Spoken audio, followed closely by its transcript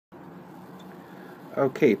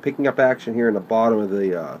Okay, picking up action here in the bottom of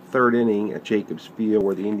the third inning at Jacobs Field,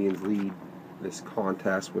 where the Indians lead this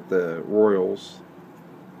contest with the Royals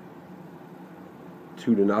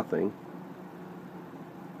 2-0.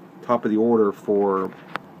 Top of the order for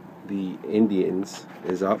the Indians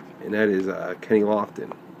is up, and that is Kenny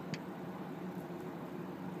Lofton.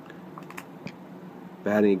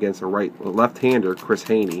 Batting against a left-hander, Chris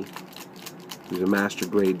Haney, who's a Master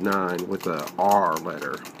Grade 9 with a R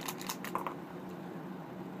letter.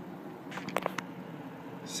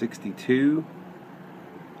 62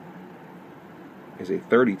 is a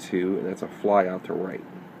 32, and that's a fly out to right.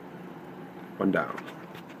 One down.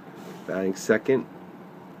 Batting second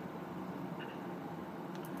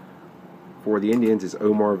for the Indians is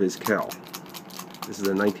Omar Vizquel. This is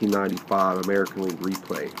a 1995 American League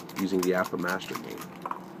replay using the Apba Master game.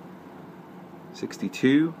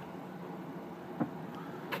 62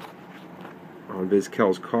 on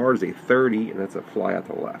Vizquel's card is a 30, and that's a fly out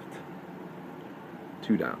to left.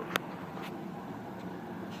 Two down.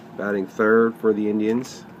 Batting third for the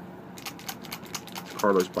Indians,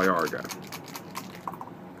 Carlos Baerga.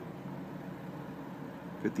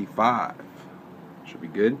 55 should be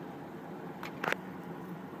good.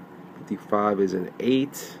 55 is an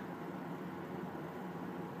 8.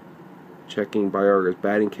 Checking Baerga's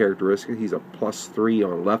batting characteristics, he's a +3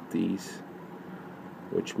 on lefties,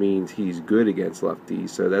 which means he's good against lefties.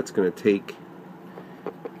 So that's going to take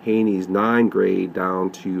Haney's 9 grade down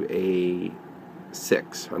to a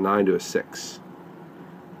 6, a 9 to a 6.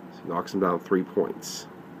 So knocks him down 3 points.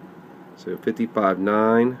 So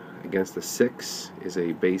 55-9 against a 6 is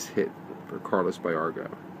a base hit for Carlos Baerga.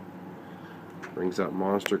 Brings up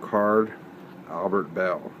monster card, Albert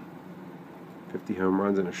Belle. 50 home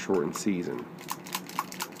runs in a shortened season.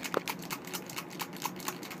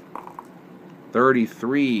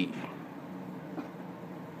 33.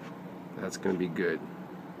 That's going to be good.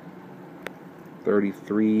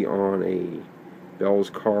 33 on a Belle's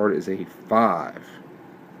card is a 5.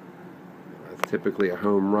 That's typically a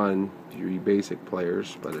home run to your basic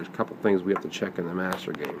players, but there's a couple things we have to check in the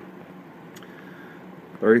Master game.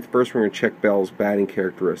 31st, we're going to check Belle's batting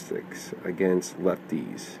characteristics against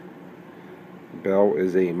lefties. Belle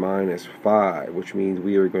is a -5, which means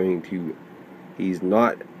we are going to, he's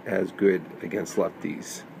not as good against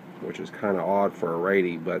lefties, which is kind of odd for a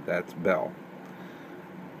righty, but that's Belle.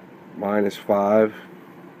 -5.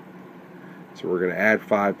 So we're going to add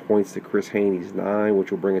 5 points to Chris Haney's 9,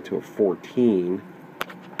 which will bring it to a 14.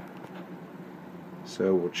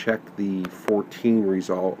 So we'll check the 14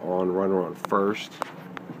 result on runner on first.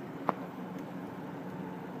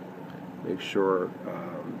 Make sure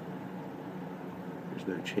there's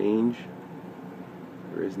no change.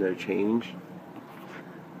 There is no change.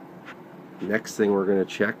 Next thing we're going to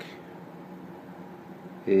check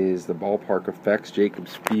is the ballpark effects.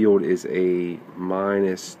 Jacobs Field is a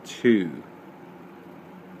 -2,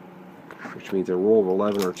 which means a rule of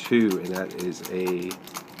 11 or 2, and that is a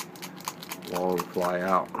long fly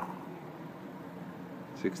out.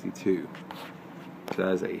 62. So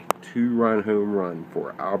that is a 2-run home run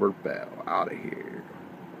for Albert Belle. Out of here.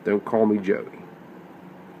 Don't call me Joey.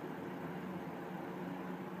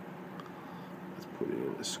 Let's put it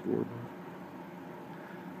in the scoreboard.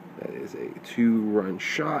 That is a 2-run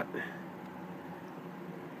shot.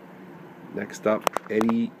 Next up,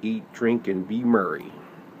 Eddie, Eat, Drink, and Be Murray.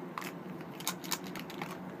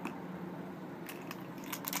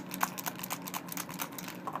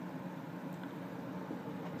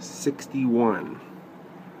 '61.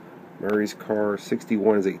 Murray's car,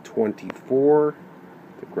 61 is a 24.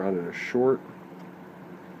 The grounded a short.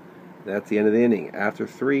 That's the end of the inning. After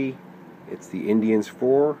 3, it's the Indians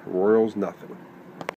 4, Royals nothing.